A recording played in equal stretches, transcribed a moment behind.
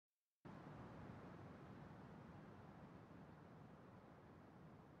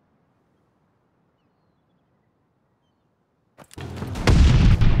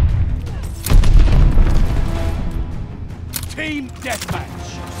Team deathmatch.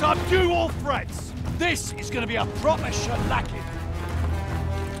 Subdue all threats. This is going to be a proper shellacking.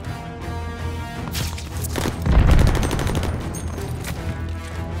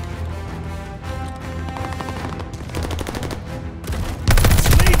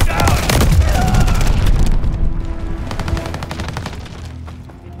 Lead down!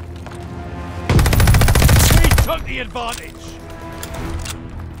 We took the advantage.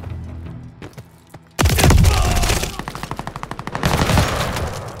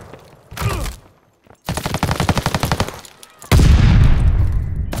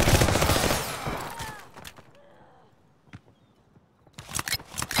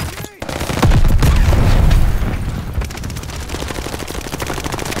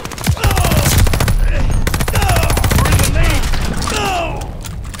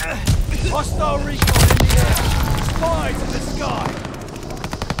 Hostile recon in the air. Spies in the sky.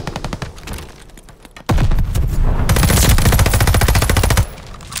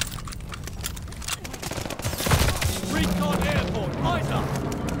 Recon airport. Eyes up.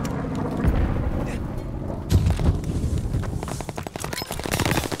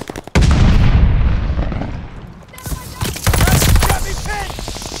 Grab me pin!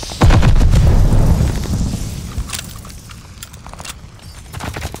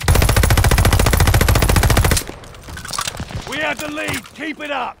 We have the lead. Keep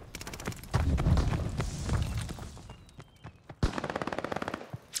it up.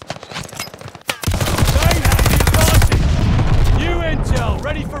 They have the advantage. New intel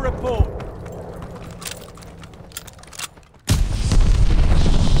ready for report.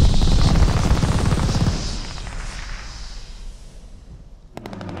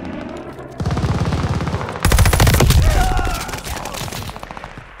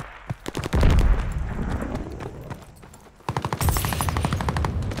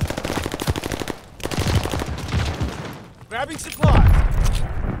 Grabbing supplies.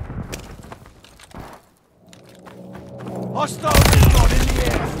 Hostile recon in the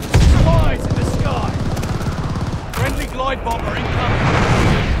air. Spies in the sky. Friendly glide bomber incoming.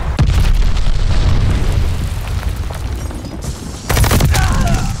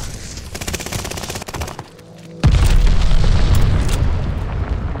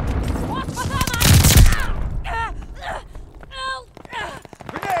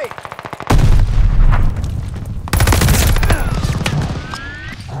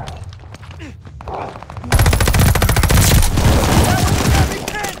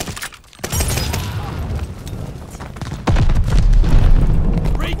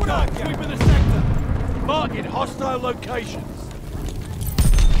 Sweeping the sector. Marking hostile locations.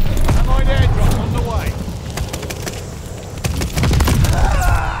 Allied airdrop on the way.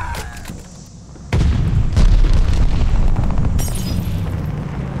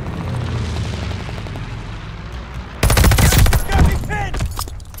 Got me pinned!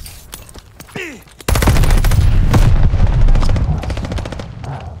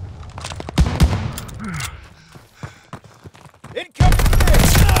 Incoming!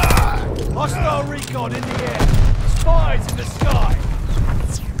 Hostile recon in the air. Spies in the sky.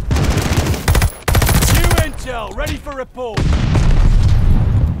 New intel ready for report.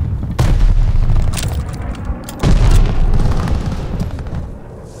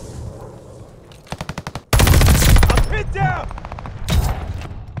 I'm pinned down.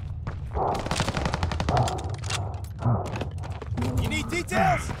 You need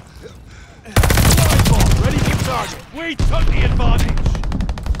details? Glide bomb ready for target. We took the advantage.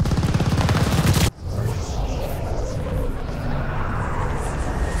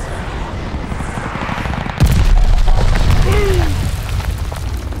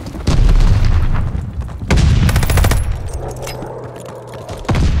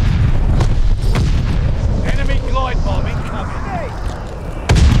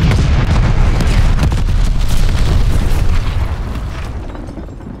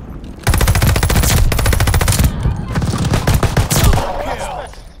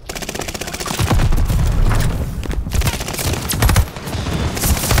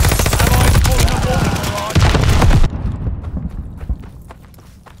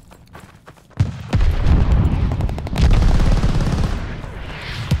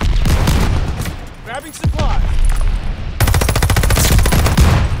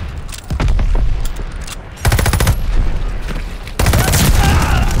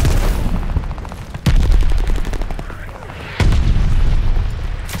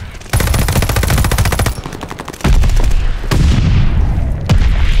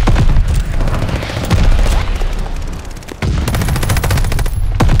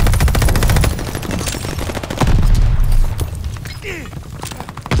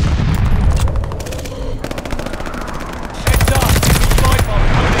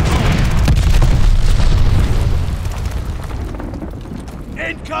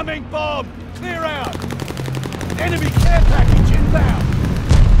 Incoming bomb! Clear out! Enemy care package inbound!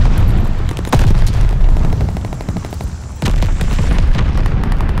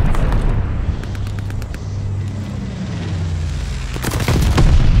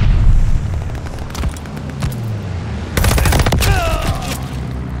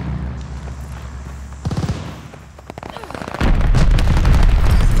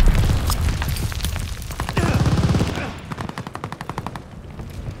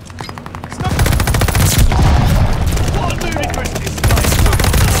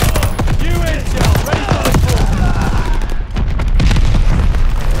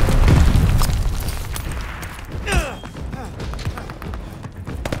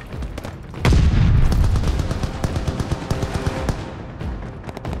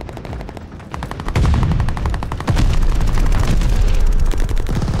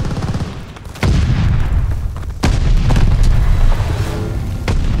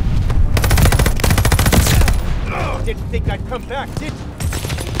 Didn't think I'd come back, did you?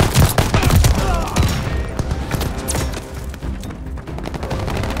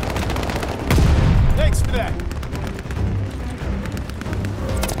 Thanks for that.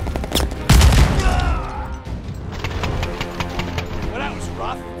 Well, that was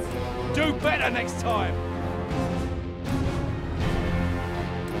rough. Do better next time.